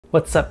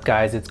What's up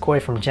guys, it's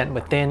Khoi from Gent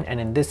Within, and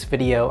in this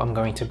video I'm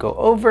going to go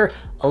over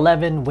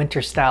 11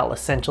 winter style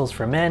essentials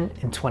for men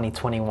in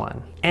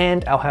 2021.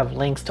 And I'll have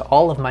links to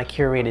all of my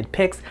curated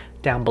picks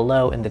down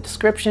below in the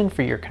description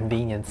for your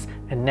convenience.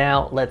 And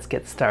now let's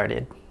get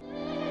started.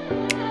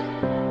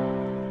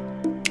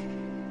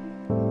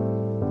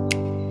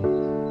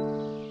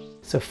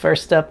 So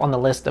first up on the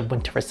list of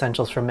winter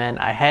essentials for men,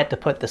 I had to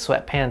put the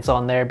sweatpants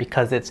on there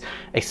because it's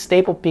a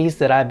staple piece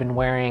that I've been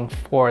wearing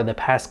for the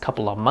past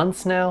couple of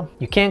months now.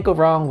 You can't go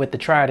wrong with the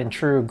tried and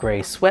true gray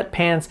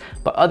sweatpants,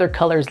 but other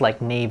colors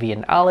like navy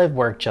and olive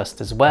work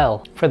just as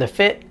well. For the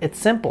fit, it's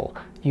simple.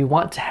 You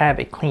want to have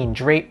a clean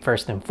drape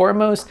first and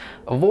foremost.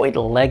 Avoid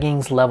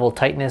leggings, level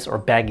tightness, or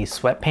baggy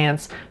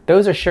sweatpants.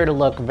 Those are sure to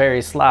look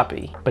very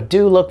sloppy. But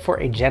do look for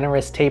a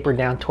generous taper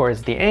down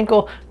towards the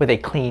ankle with a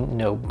clean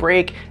no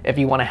break if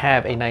you want to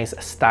have a nice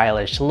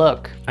stylish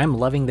look. I'm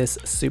loving this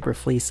super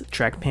fleece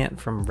track pant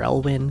from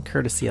Relwyn,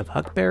 courtesy of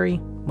Huckberry,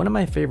 one of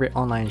my favorite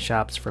online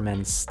shops for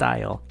men's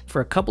style. For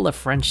a couple of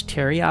French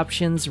terry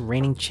options,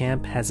 Reigning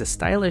Champ has a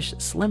stylish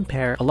slim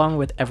pair along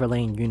with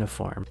Everlane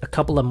uniform. A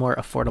couple of more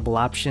affordable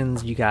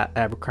options, you got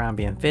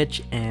Abercrombie &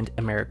 Fitch and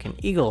American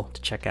Eagle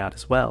to check out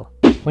as well.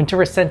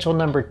 Winter essential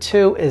number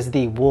 2 is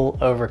the wool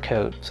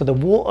overcoat. So the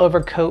wool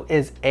overcoat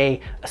is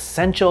a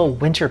essential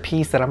winter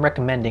piece that I'm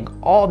recommending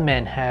all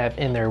men have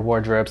in their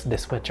wardrobes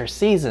this winter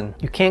season.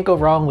 You can't go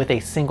wrong with a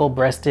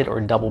single-breasted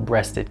or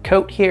double-breasted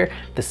coat here,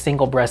 the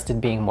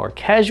single-breasted being more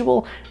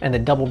casual and the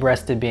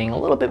double-breasted being a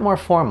little bit more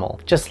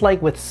formal. Just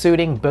like with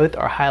suiting, both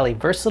are highly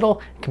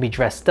versatile, can be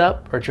dressed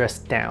up or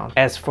dressed down.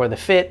 As for the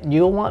fit,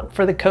 you'll want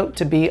for the coat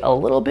to be a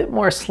little bit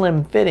more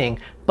slim fitting,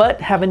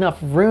 but have enough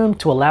room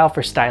to allow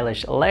for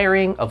stylish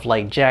layering of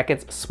light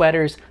jackets,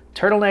 sweaters,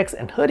 turtlenecks,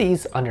 and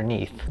hoodies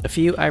underneath. A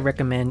few I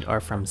recommend are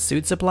from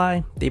Suit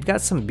Supply. They've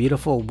got some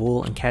beautiful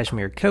wool and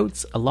cashmere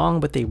coats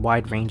along with a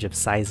wide range of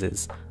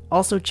sizes.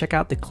 Also check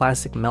out the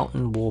classic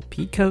Melton wool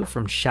peacoat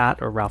from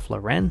Schott or Ralph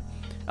Lauren.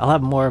 I'll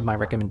have more of my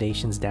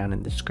recommendations down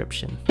in the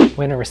description.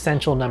 Winter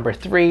essential number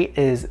 3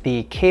 is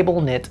the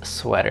cable knit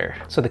sweater.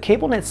 So the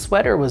cable knit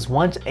sweater was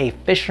once a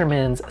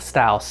fisherman's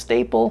style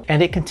staple,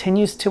 and it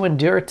continues to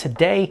endure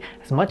today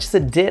as much as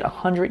it did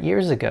 100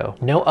 years ago.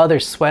 No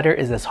other sweater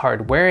is as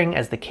hard wearing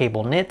as the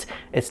cable knit.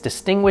 It's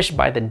distinguished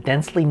by the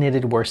densely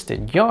knitted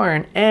worsted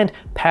yarn and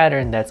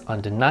pattern that's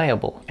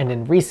undeniable. And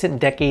in recent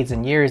decades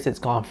and years, it's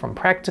gone from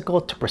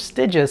practical to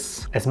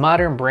prestigious as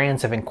modern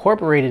brands have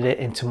incorporated it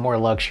into more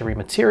luxury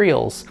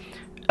materials.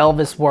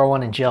 Elvis wore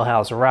one in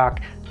Jailhouse Rock,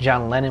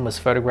 John Lennon was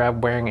photographed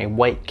wearing a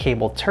white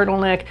cable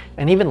turtleneck,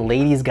 and even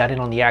ladies got in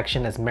on the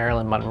action as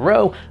Marilyn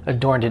Monroe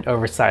adorned an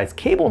oversized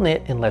cable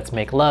knit in Let's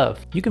Make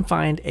Love. You can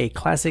find a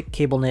classic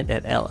cable knit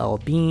at LL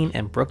Bean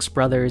and Brooks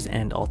Brothers,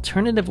 and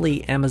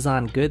alternatively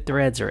Amazon Good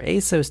Threads or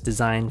ASOS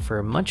Design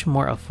for much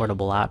more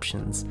affordable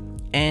options.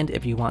 And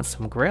if you want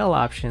some grail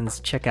options,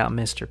 check out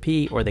Mr.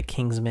 P or the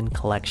Kingsman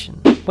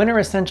collection. Winter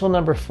essential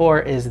number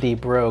 4 is the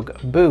Brogue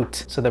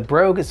boot. So the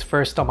Brogue is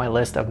first on my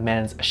list of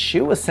men's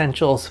shoe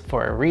essentials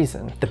for a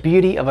reason. The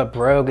beauty of a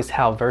brogue is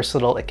how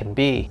versatile it can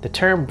be. The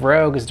term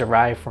brogue is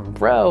derived from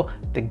bro,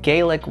 the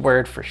Gaelic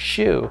word for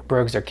shoe.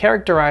 Brogues are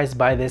characterized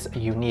by this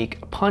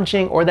unique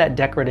punching or that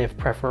decorative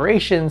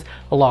perforations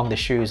along the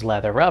shoe's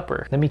leather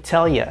upper. Let me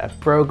tell you, a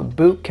brogue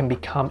boot can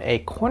become a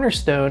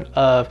cornerstone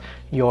of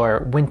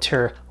your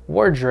winter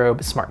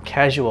wardrobe, smart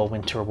casual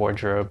winter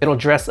wardrobe. It'll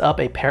dress up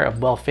a pair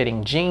of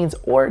well-fitting jeans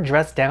or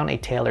dress down a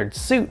tailored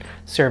suit,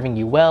 serving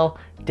you well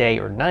day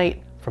or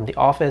night, from the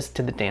office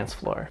to the dance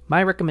floor.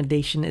 My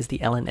recommendation is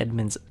the Ellen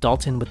Edmonds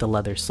Dalton with the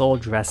leather sole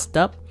dressed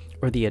up,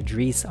 or the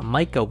Idris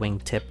Micah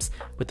wingtips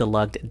with the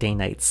lugged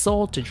day-night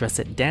sole to dress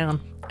it down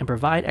and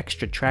provide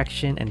extra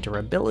traction and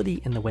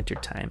durability in the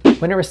wintertime.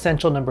 Winter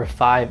essential number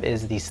 5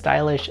 is the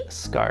stylish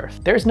scarf.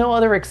 There's no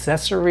other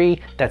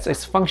accessory that's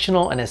as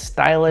functional and as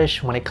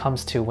stylish when it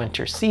comes to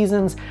winter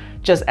seasons.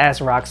 Just ask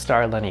rock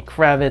star Lenny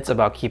Kravitz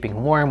about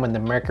keeping warm when the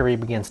mercury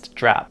begins to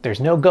drop. There's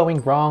no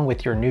going wrong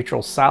with your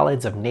neutral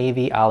solids of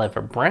navy, olive,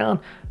 or brown,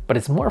 but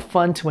it's more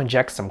fun to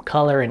inject some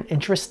color and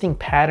interesting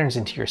patterns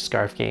into your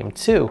scarf game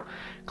too.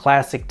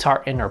 Classic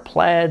tartan or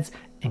plaids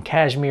and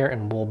cashmere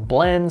and wool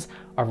blends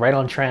are right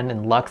on trend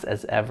and luxe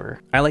as ever.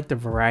 I like the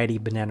variety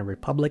Banana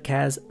Republic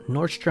has.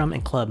 Nordstrom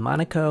and Club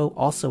Monaco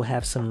also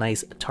have some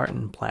nice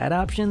tartan plaid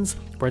options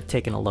worth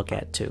taking a look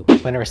at too.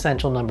 Winter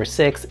essential number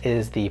 6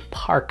 is the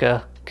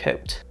parka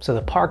coat. So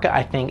the parka,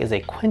 I think, is a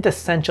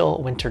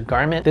quintessential winter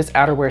garment. This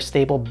outerwear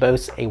staple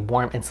boasts a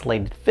warm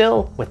insulated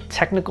fill with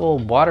technical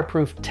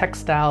waterproof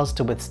textiles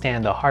to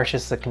withstand the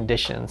harshest of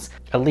conditions.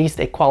 At least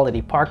a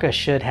quality parka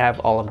should have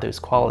all of those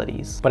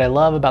qualities. What I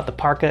love about the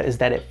parka is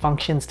that it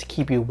functions to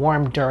keep you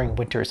warm during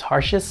winter's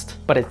harshest,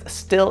 but it's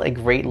still a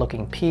great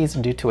looking piece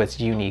due to its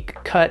unique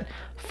cut,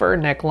 fur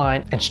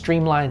neckline, and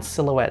streamlined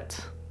silhouette.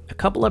 A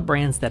couple of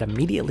brands that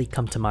immediately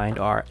come to mind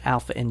are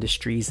Alpha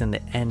Industries and the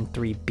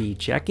N3B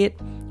jacket,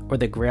 or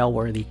the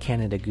grail-worthy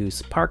Canada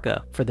Goose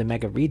parka. For the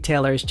mega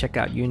retailers, check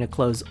out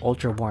Uniqlo's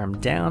Ultra Warm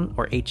Down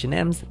or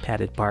H&M's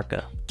padded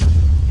parka.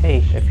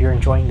 Hey, if you're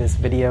enjoying this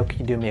video, can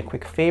you do me a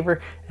quick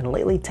favor and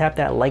lately tap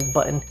that like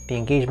button? The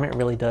engagement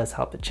really does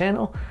help the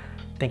channel.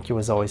 Thank you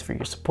as always for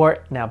your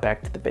support. Now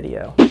back to the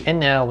video. And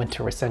now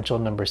winter essential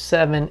number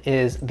 7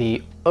 is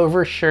the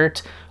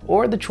overshirt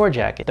or the chore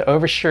jacket. The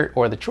overshirt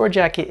or the chore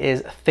jacket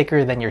is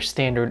thicker than your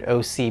standard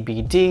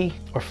OCBD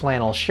or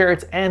flannel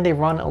shirts, and they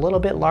run a little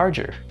bit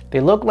larger. They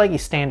look like a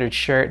standard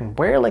shirt and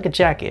wear like a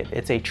jacket.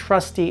 It's a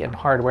trusty and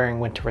hard-wearing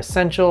winter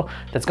essential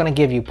that's gonna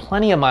give you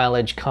plenty of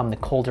mileage come the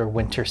colder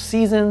winter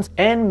seasons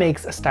and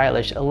makes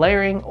stylish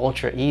layering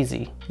ultra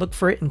easy. Look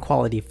for it in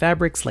quality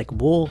fabrics like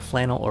wool,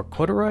 flannel, or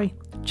corduroy.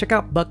 Check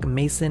out Buck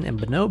Mason and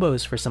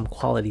Bonobos for some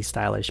quality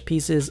stylish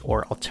pieces,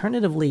 or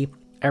alternatively,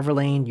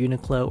 Everlane,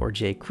 Uniqlo, or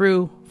J.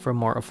 Crew for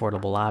more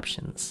affordable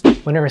options.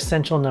 Winter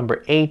essential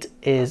number 8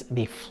 is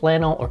the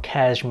flannel or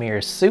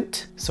cashmere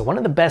suit. So one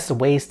of the best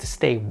ways to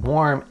stay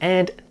warm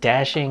and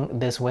dashing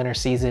this winter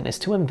season is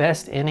to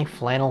invest in a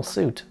flannel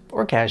suit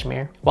or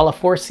cashmere. While a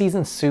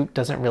 4-season suit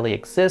doesn't really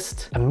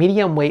exist, a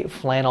medium weight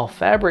flannel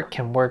fabric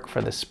can work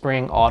for the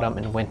spring, autumn,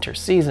 and winter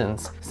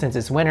seasons. Since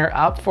it's winter,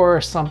 opt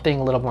for something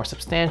a little more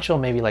substantial,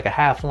 maybe like a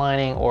half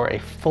lining or a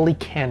fully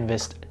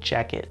canvassed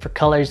jacket. For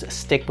colors,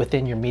 stick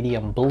within your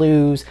medium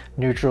blues,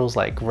 neutrals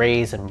like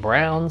grays and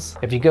browns.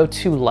 If you go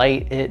too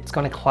light, it's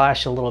gonna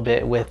clash a little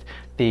bit with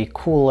the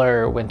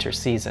cooler winter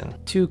season.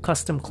 2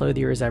 custom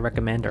clothiers I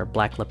recommend are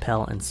Black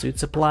Lapel and Suit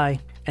Supply.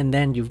 And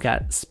then you've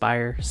got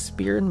Spire,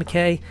 Spear and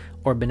McKay,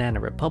 or Banana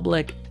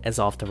Republic as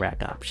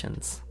off-the-rack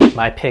options.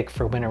 My pick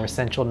for winter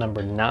essential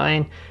number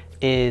 9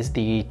 is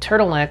the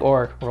turtleneck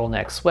or roll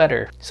neck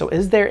sweater. So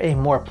is there a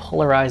more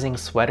polarizing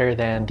sweater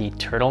than the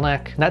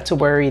turtleneck? Not to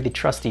worry, the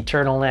trusty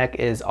turtleneck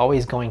is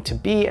always going to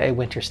be a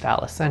winter style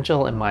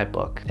essential in my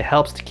book. It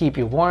helps to keep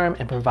you warm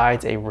and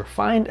provides a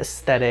refined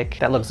aesthetic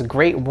that looks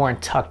great worn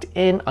tucked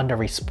in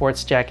under a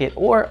sports jacket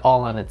or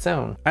all on its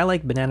own. I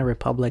like Banana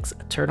Republic's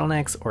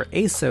turtlenecks or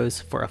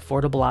ASOS for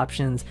affordable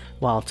options,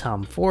 while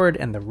Tom Ford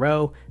and The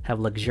Row have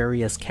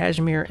luxurious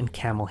cashmere and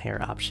camel hair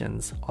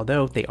options,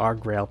 although they are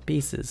grail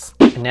pieces.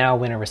 And now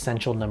winter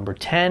essential number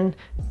 10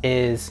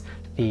 is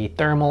the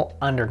thermal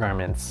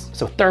undergarments.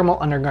 So thermal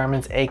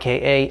undergarments,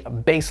 aka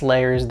base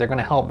layers, they're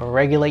gonna help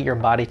regulate your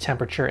body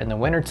temperature in the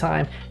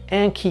wintertime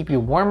and keep you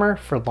warmer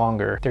for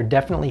longer. They're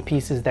definitely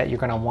pieces that you're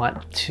gonna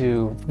want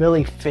to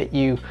really fit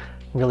you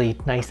really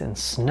nice and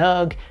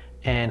snug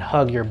and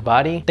hug your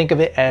body. Think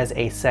of it as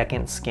a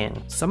second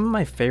skin. Some of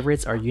my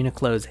favorites are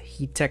Uniqlo's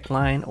Heat Tech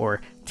line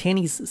or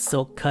Tanny's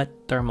Silk Cut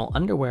thermal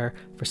underwear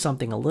for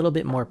something a little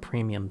bit more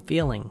premium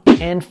feeling.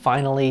 And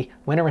finally,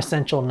 winter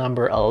essential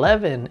number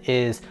 11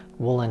 is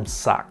woolen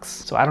socks.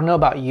 So I don't know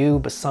about you,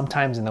 but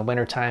sometimes in the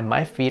wintertime,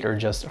 my feet are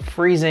just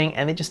freezing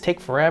and they just take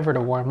forever to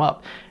warm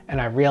up. And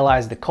I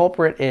realized the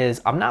culprit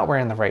is I'm not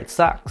wearing the right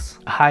socks.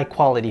 A high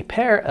quality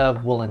pair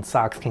of woolen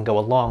socks can go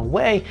a long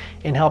way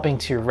in helping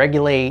to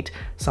regulate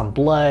some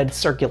blood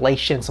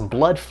circulation, some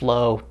blood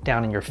flow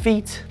down in your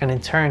feet, and in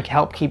turn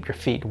help keep your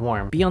feet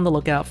warm. Be on the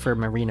lookout for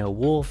merino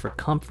wool for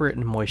comfort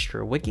and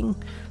moisture wicking.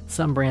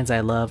 Some brands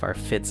I love are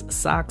Fitz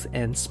Socks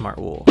and Smart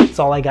Wool. That's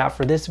all I got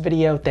for this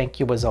video. Thank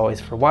you as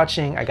always for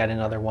watching. I got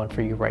another one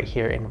for you right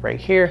here and right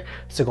here.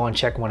 So go and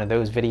check one of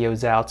those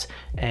videos out.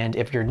 And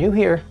if you're new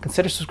here,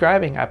 consider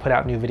subscribing. I put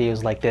out new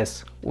videos like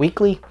this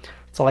weekly.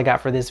 That's all I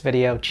got for this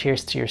video.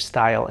 Cheers to your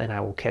style, and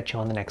I will catch you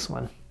on the next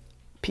one.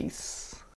 Peace.